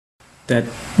that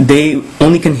they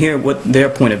only can hear what their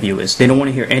point of view is. They don't want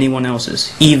to hear anyone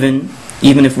else's, even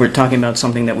if we're talking about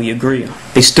something that we agree on.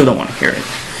 They still don't want to hear it.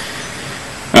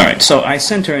 All right, so I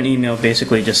sent her an email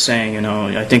basically just saying, you know,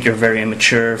 I think you're very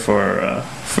immature for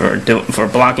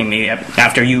blocking me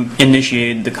after you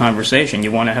initiated the conversation.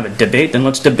 You want to have a debate, then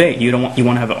let's debate. You want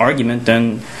to have an argument,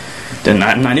 then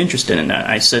I'm not interested in that.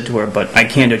 I said to her, but I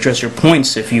can't address your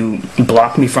points if you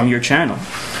block me from your channel.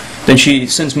 Then she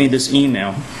sends me this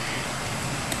email.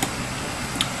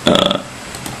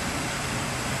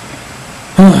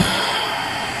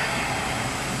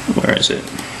 Where is it?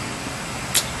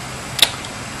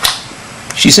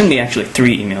 She sent me actually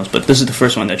 3 emails, but this is the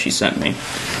first one that she sent me.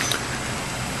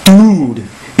 Dude,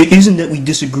 it isn't that we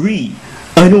disagree.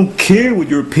 I don't care what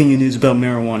your opinion is about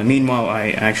marijuana. Meanwhile,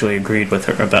 I actually agreed with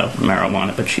her about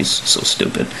marijuana, but she's so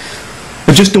stupid.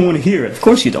 I just don't want to hear it. Of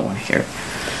course you don't want to hear it.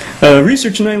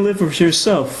 Research 9/11 for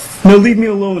yourself. No, leave me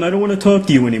alone. I don't want to talk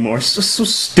to you anymore. So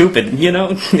stupid, you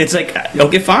know? It's like,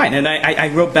 okay, fine. And I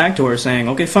wrote back to her saying,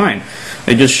 okay, fine.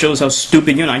 It just shows how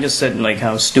stupid, you know, I just said, like,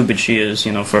 how stupid she is,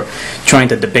 you know, for trying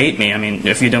to debate me. I mean,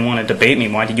 if you didn't want to debate me,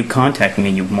 why did you contact me,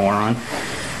 you moron?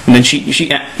 And then she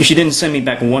didn't send me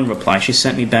back 1 reply. She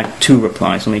sent me back 2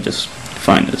 replies. Let me just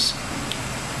find this.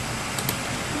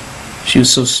 She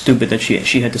was so stupid that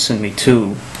she had to send me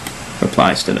 2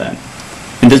 replies to that.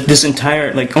 And this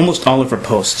entire, like, almost all of her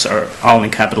posts are all in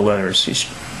capital letters. She's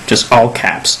just all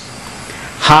caps.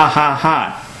 Ha ha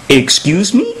ha.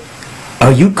 Excuse me?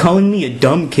 Are you calling me a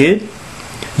dumb kid?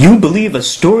 You believe a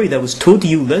story that was told to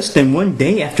you less than 1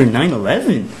 day after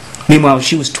 9/11? Meanwhile,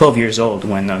 she was 12 years old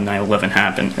when 9/11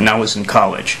 happened, and I was in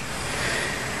college.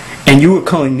 And you were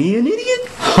calling me an idiot?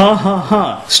 Ha ha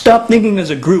ha. Stop thinking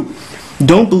as a group.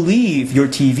 Don't believe your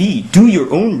TV. Do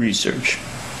your own research.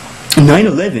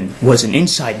 9/11 was an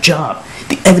inside job.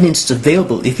 The evidence is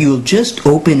available if you'll just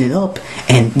open it up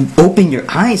and open your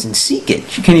eyes and seek it.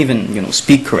 She can't even, you know,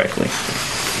 speak correctly.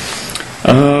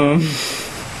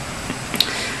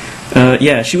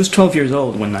 Yeah, she was 12 years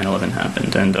old when 9/11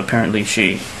 happened, and apparently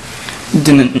she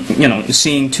didn't, you know,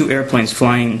 seeing 2 airplanes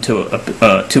flying to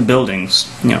 2 buildings,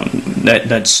 you know,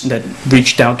 that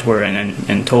reached out to her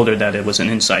and told her that it was an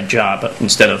inside job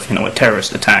instead of, you know, a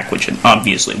terrorist attack, which it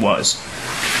obviously was.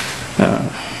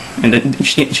 And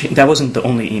that wasn't the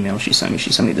only email she sent me.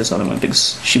 She sent me this other one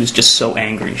because she was just so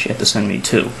angry she had to send me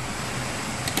 2.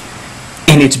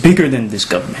 And it's bigger than this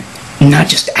government. Not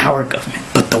just our government,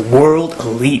 but the world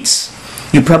elites.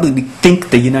 You probably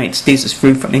think the United States is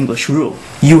free from English rule.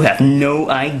 You have no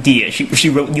idea. She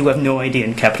wrote, you have no idea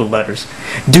in capital letters.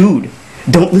 Dude,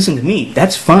 don't listen to me.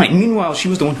 That's fine. Meanwhile, she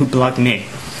was the one who blocked me.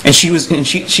 And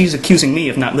she's accusing me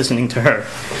of not listening to her.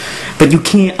 But you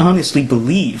can't honestly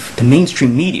believe the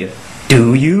mainstream media.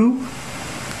 Do you?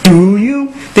 Do you?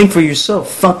 Think for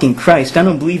yourself. Fucking Christ. I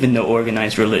don't believe in no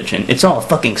organized religion. It's all a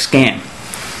fucking scam.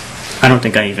 I don't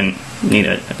think I even need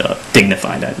to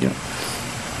dignify that, you know.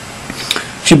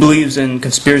 She believes in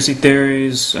conspiracy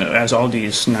theories, as all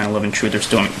these 9/11 truthers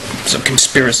do. It's a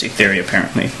conspiracy theory,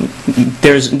 apparently.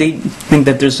 They think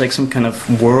that there's like some kind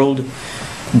of world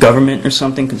government or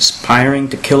something conspiring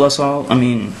to kill us all. I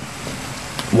mean,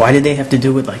 why did they have to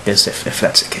do it like this if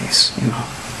that's the case? You know,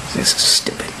 this is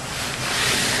stupid.